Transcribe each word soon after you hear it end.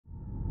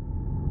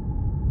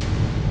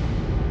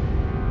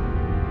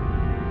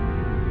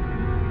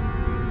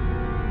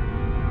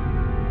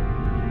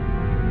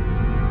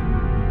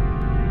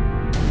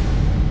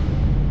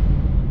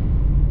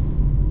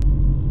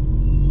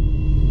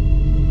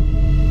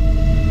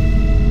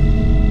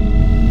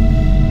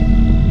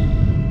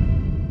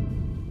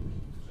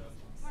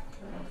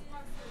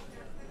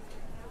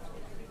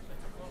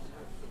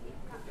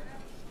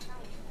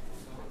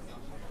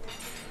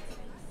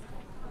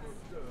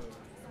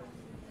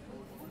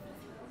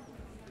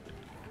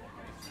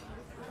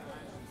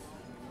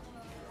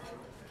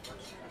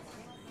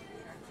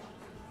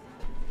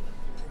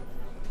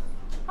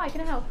Hi,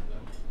 can I help?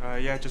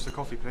 Yeah, just a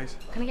coffee, please.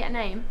 Can I get a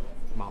name?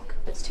 Mark.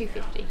 That's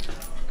 £2.50.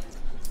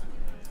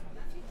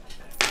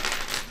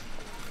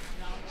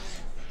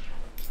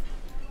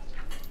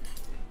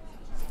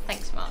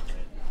 Thanks, Mark.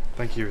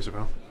 Thank you,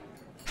 Isabel.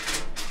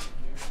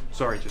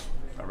 Sorry,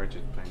 I read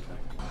your name tag.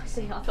 Oh,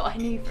 see, I thought I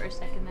knew for a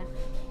second then.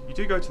 You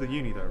do go to the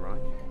uni though, right?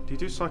 Do you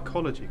do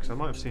psychology? Because I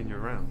might have seen you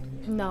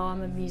around. No,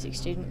 I'm a music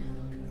student.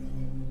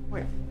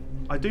 Wait,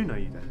 I do know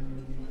you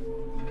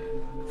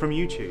then. From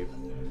YouTube.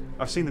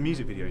 I've seen the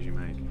music videos you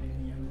made.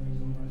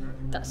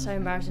 That's so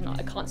embarrassing.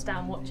 I can't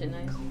stand watching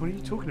those. What are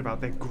you talking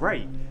about? They're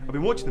great. I've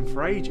been watching them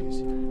for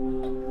ages.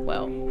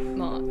 Well,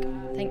 Mark,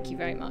 thank you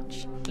very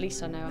much. At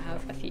least I know I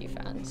have a few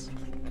fans.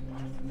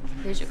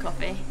 Here's your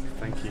coffee.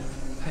 Thank you.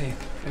 Hey,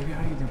 baby,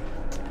 how you doing?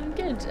 I'm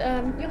good.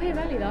 You're here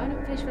early though. I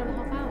don't finish for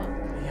another half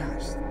hour. Yeah, I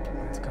just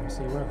wanted to come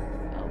see you early.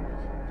 Oh,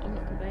 I'm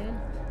not complaining.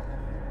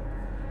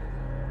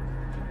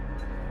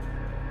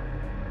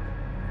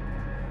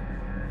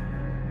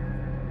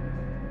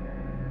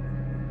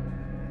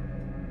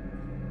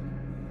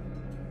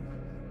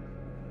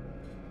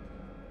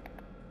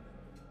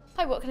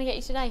 Hi, what can I get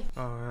you today?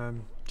 Oh,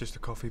 just a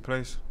coffee,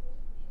 please.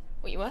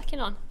 What are you working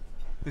on?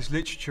 This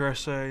literature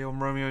essay on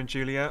Romeo and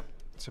Juliet.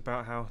 It's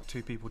about how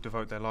two people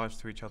devote their lives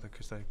to each other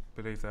because they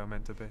believe they are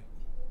meant to be.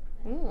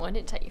 Ooh, I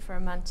didn't take you for a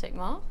romantic,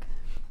 Mark.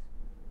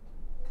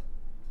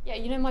 Yeah,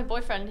 you know my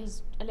boyfriend,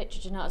 he's a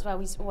literature nut as well.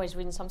 He's always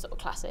reading some sort of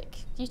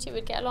classic. You two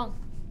would get along.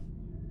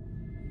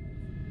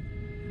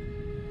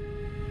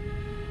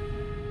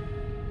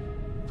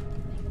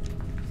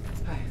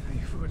 Hey,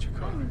 you forgot your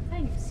car. Oh,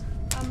 thanks.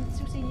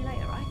 Still seeing you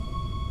later, right?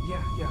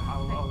 Yeah, you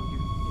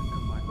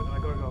come by, but I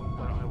gotta go.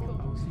 But I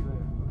will see you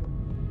later.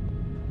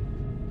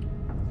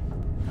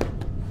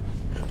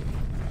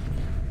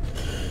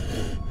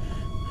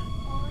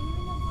 Oh, you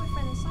and your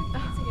boyfriend are so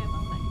cute together,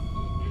 thank you.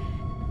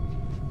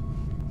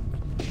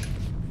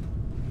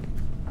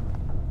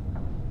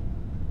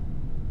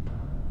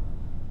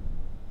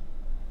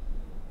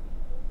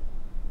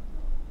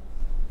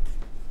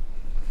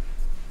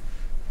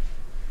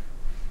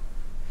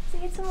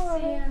 See you tomorrow.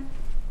 See ya.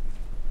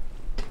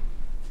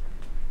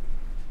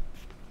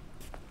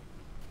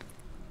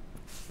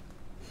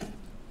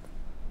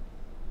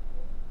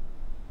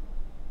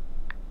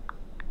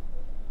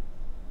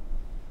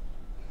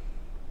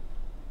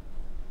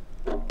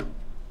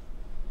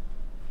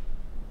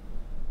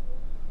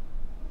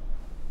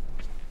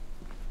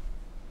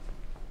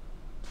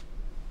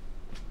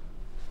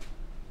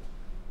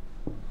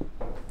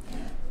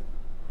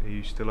 Are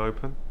you still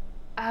open?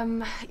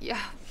 Yeah,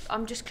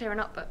 I'm just clearing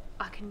up, but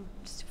I can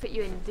just fit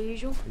you in, the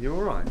usual. Are you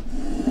alright?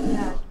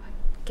 Yeah, I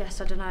guess,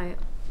 I don't know.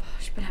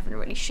 She's been having a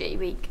really shitty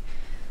week.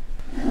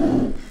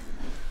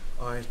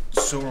 I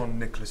saw on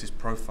Nicolas's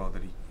profile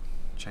that he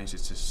changed it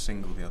to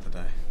single the other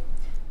day.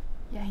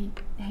 Yeah,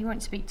 he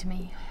won't speak to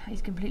me.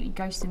 He's completely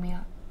ghosted me.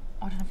 I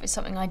don't know if it's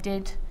something I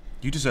did.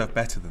 You deserve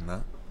better than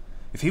that.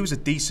 If he was a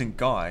decent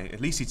guy, at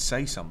least he'd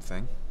say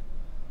something.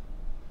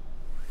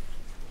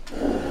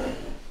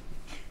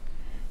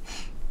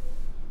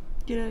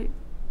 You know,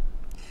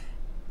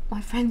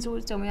 my friends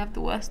always tell me I have the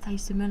worst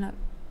taste in men.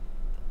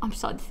 I'm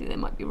starting to think they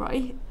might be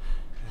right.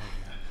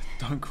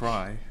 Don't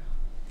cry. I'm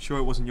sure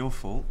it wasn't your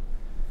fault.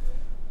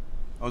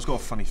 I always got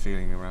a funny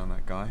feeling around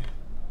that guy.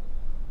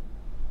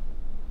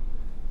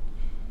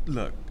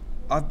 Look,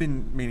 I've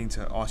been meaning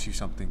to ask you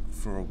something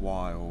for a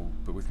while,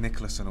 but with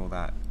Nicolas and all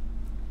that...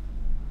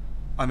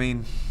 I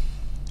mean,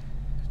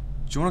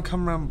 do you want to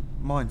come round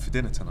mine for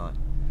dinner tonight?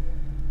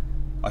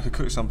 I could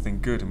cook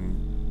something good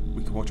and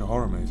we could watch a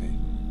horror movie.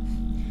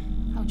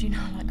 How do you know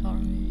I like horror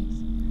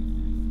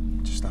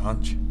movies? Just a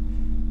hunch.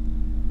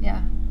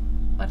 Yeah,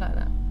 I'd like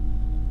that.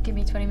 Give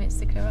me 20 minutes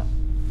to clear up.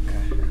 Okay.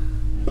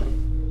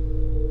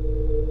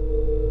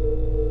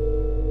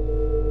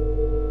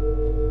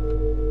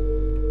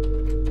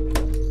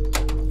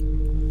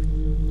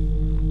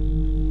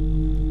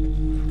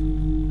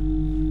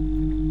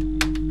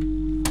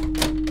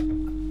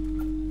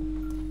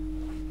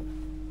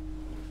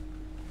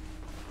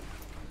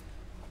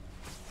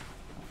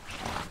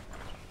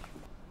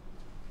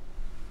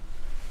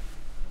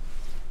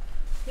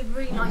 It's a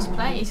really nice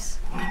place.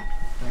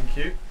 Thank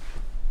you.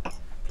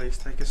 Please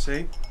take a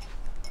seat.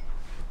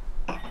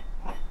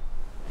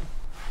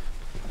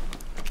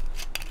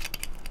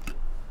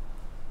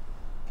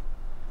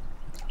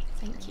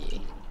 Thank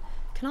you.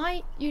 Can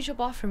I use your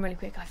bathroom really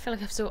quick? I feel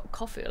like I've still got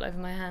coffee all over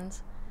my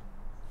hands.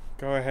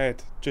 Go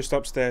ahead. Just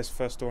upstairs,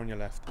 first door on your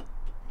left.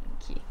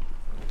 Thank you.